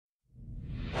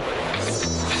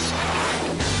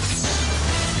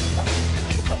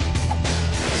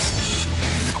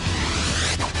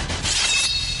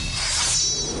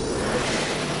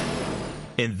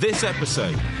In this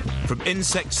episode, from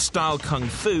insect-style kung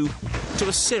fu to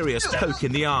a serious poke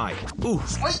in the eye. Ooh,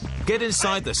 get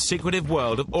inside the secretive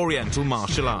world of Oriental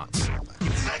martial arts.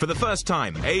 For the first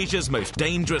time, Asia's most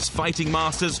dangerous fighting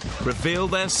masters reveal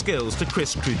their skills to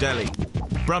Chris Crudelli,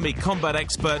 Brummy combat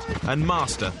expert and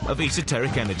master of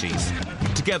esoteric energies.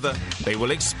 Together, they will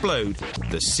explode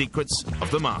the secrets of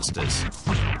the masters.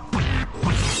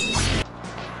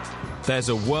 There's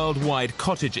a worldwide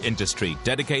cottage industry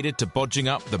dedicated to bodging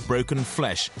up the broken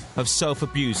flesh of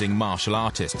self-abusing martial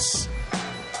artists.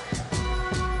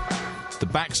 The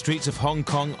back streets of Hong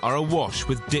Kong are awash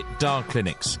with Dit Da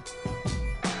clinics.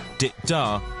 Dit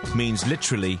Da means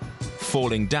literally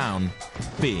falling down,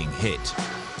 being hit.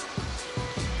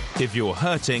 If you're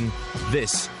hurting,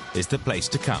 this is the place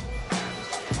to come.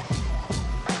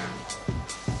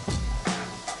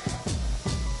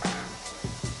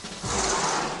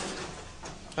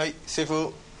 Hey,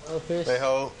 Sifu. Okay. Hey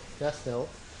ho. Yes, no.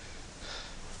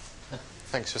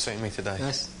 Thanks for seeing me today.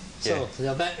 Yes. Yeah. So,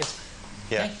 your back is...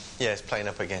 Yeah, okay? yeah, it's playing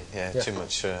up again. Yeah, too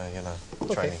much,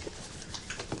 Okay. training.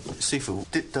 Sifu,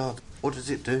 Dit Da, what does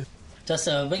it do? Just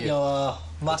make your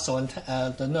muscle and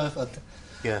the nerve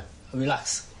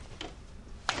relax.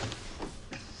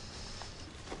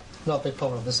 Not a big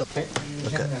problem, it's okay.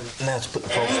 Okay, now to put the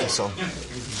poultice on,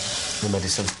 the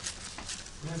medicine.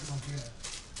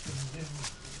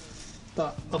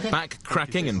 Back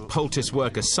cracking and poultice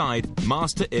work aside,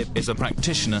 Master Ip is a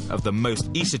practitioner of the most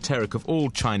esoteric of all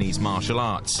Chinese martial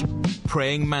arts,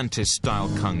 praying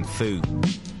mantis-style kung fu.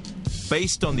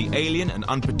 Based on the alien and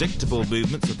unpredictable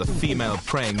movements of the female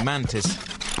praying mantis,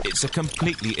 it's a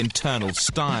completely internal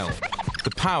style.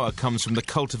 The power comes from the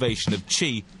cultivation of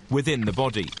Chee within the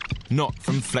body, not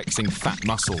from flexing fat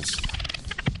muscles.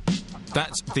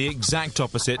 That's the exact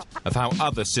opposite of how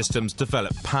other systems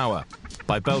develop power,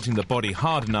 by belting the body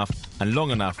hard enough and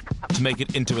long enough to make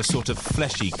it into a sort of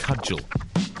fleshy cudgel.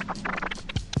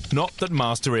 Not that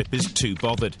Master Ip is too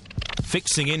bothered.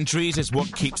 Fixing injuries is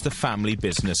what keeps the family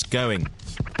business going.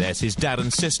 There's his dad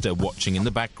and sister watching in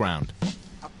the background.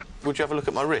 Would you have a look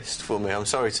at my wrist for me? I'm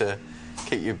sorry to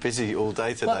keep you busy all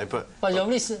day today, but your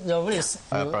wrist...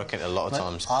 I've broken it a lot of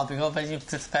times. Because when you're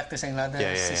practicing like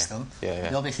the system,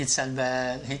 you always hit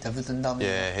sandbag, hit the wooden dummy.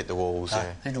 Yeah, hit the walls,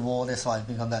 hit the wall, that's why it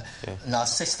becomes that. In our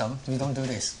system, we don't do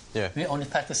this. Yeah. We're only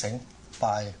practicing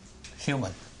by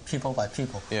human, people by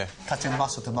people. Yeah. Touching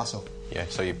muscle to muscle. Yeah,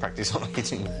 so you practice on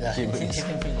hitting humans.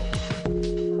 Hitting people.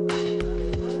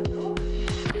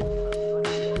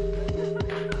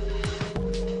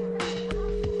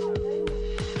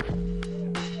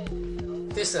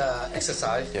 This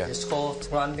exercise is called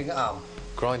grinding arm.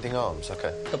 Grinding arms,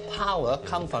 okay. The power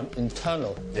comes from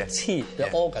internal, the qi,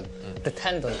 the organ, the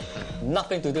tendon,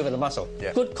 nothing to do with the muscle.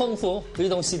 Yeah. Good kung fu, we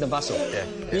don't see the muscle.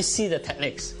 We see the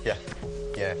techniques. Yeah,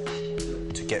 yeah.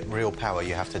 To get real power,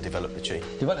 you have to develop the qi.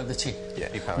 Develop the qi.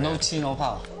 Yeah, power, no qi, no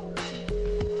power.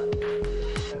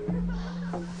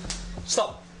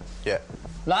 Stop. Yeah.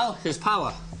 Now his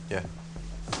power. Yeah.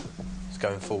 It's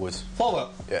going forwards. Forward.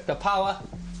 Yeah. The power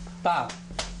down.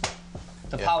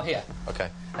 The power here. Okay.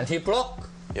 And he block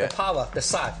the power, the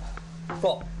side.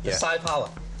 Block the side power.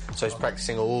 So he's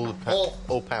practicing all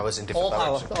powers in different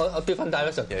directions. All power, different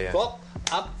directions. Yeah. Block,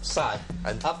 up, side,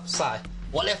 and up, side.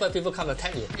 Whatever people come to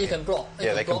attack you, you can block.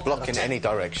 They can block in any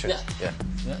direction.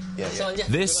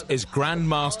 This is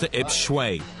Grandmaster Ip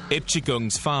Shui, Ip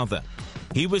Chigung's father.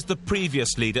 He was the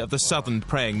previous leader of the Southern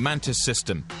Praying Mantis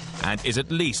system and is at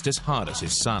least as hard as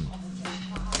his son.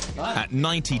 At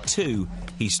 92,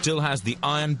 he still has the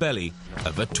iron belly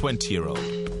of a 20-year-old.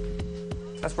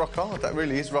 That's rock hard. That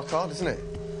really is rock hard, isn't it?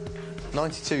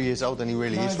 92 years old and he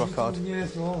really is rock hard.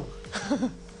 Years old.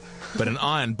 But an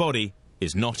iron body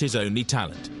is not his only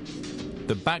talent.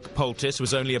 The back poultice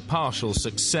was only a partial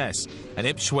success, and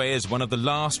Ip Shui is one of the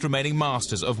last remaining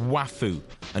masters of Wafu,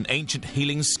 an ancient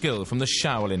healing skill from the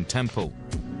Shaolin Temple.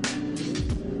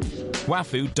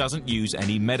 Wafu doesn't use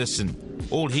any medicine.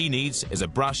 All he needs is a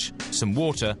brush, some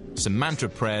water, some mantra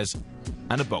prayers,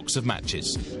 and a box of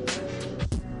matches.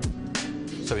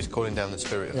 So he's calling down the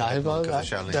spirit of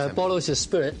the follows his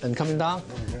spirit and coming down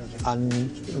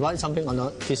and write something on a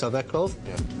piece of red cloth.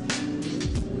 Yeah.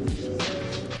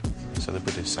 So the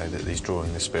Buddhists say that he's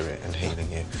drawing the spirit and healing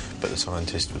you, but the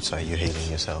scientist would say you're healing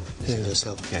yourself. Healing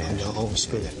yourself and your own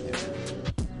spirit.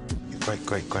 Your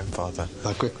great-great-grandfather.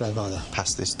 My great-grandfather.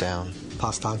 Passed this down.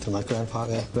 Passed down to my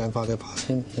grandfather. Grandfather passed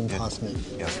him passed me.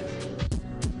 Yeah.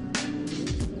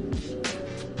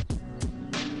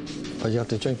 But you have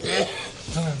to drink it.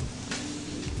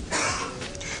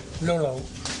 No.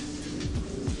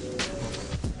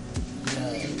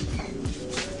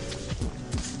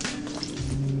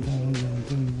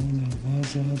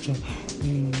 I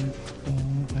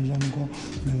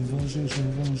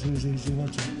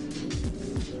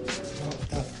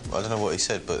don't know what he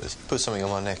said, but he put something on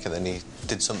my neck and then he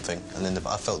did something, and then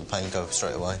I felt the pain go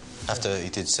straight away. After he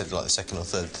said like the second or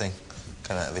third thing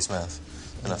came out of his mouth,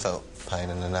 and I felt pain,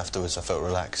 and then afterwards I felt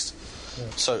relaxed. Yeah.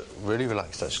 So, really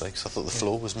relaxed actually, because I thought the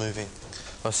floor was moving.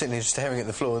 I was sitting here staring at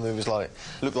the floor and it was like,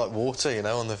 looked like water, you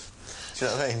know, on the... Do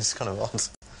you know what I mean? It's kind of odd.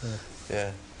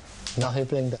 Yeah. Now he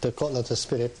bring the god of the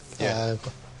spirit. Yeah.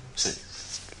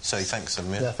 So he thanks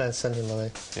them, yeah? Yeah, thanks, send him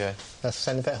away. Yeah.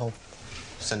 Send it back home.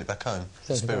 Send it back home?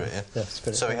 Spirit, yeah? Yeah,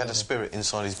 spirit. So he had a spirit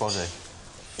inside his body?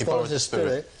 He borrowed the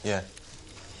spirit? Yeah.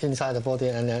 Inside the body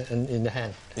and in the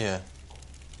hand. Yeah.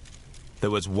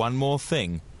 There was one more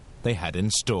thing they had in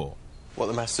store. What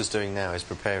the master's doing now is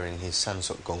preparing his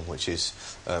sansok gong, which is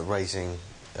raising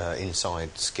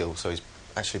inside skill. So he's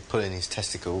actually pulling his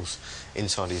testicles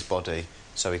inside his body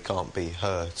so he can't be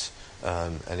hurt.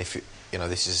 And if you know,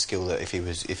 this is a skill that if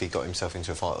he got himself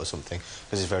into a fight or something,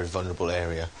 because it's a very vulnerable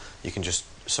area, you can just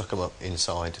suck him up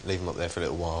inside, leave him up there for a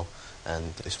little while,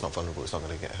 and it's not vulnerable, it's not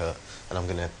going to get hurt. And I'm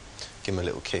going to give him a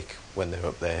little kick when they're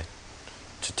up there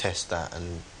to test that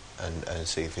and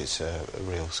see if it's a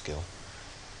real skill.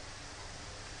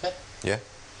 Okay. Yeah?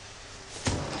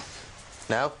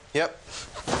 Now? Yep.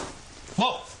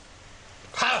 Whoa!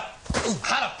 Harder!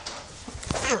 Harder!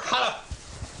 Harder!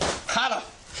 Harder!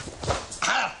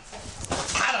 Harder!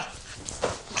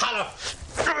 Harder!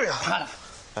 Harder! Harder!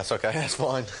 That's okay, that's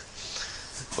fine.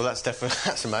 Well, that's definitely...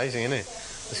 That's amazing, isn't it?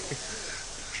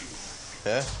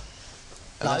 Yeah?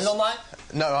 No, you don't mind?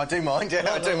 No, I do mind,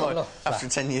 yeah, I do mind. No. After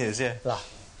 10 years, yeah. No.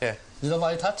 Yeah. You don't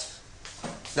mind to touch?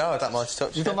 No, I don't mind to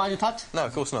touch. You don't mind to touch? No,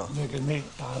 of course not. Okay.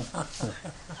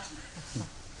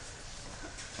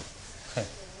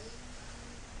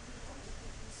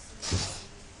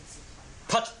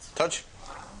 Touch. Touch?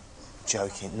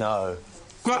 Joking, no.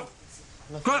 Grab.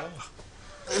 Grab.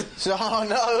 No,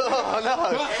 no, oh,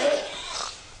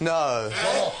 no. No.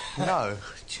 No.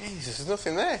 Jesus, there's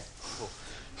nothing there.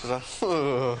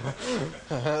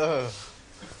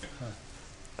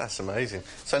 That's amazing.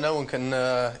 So no one can,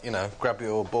 you know, grab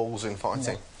your balls in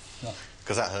fighting? No.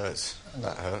 Because that hurts.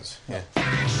 That hurts, yeah.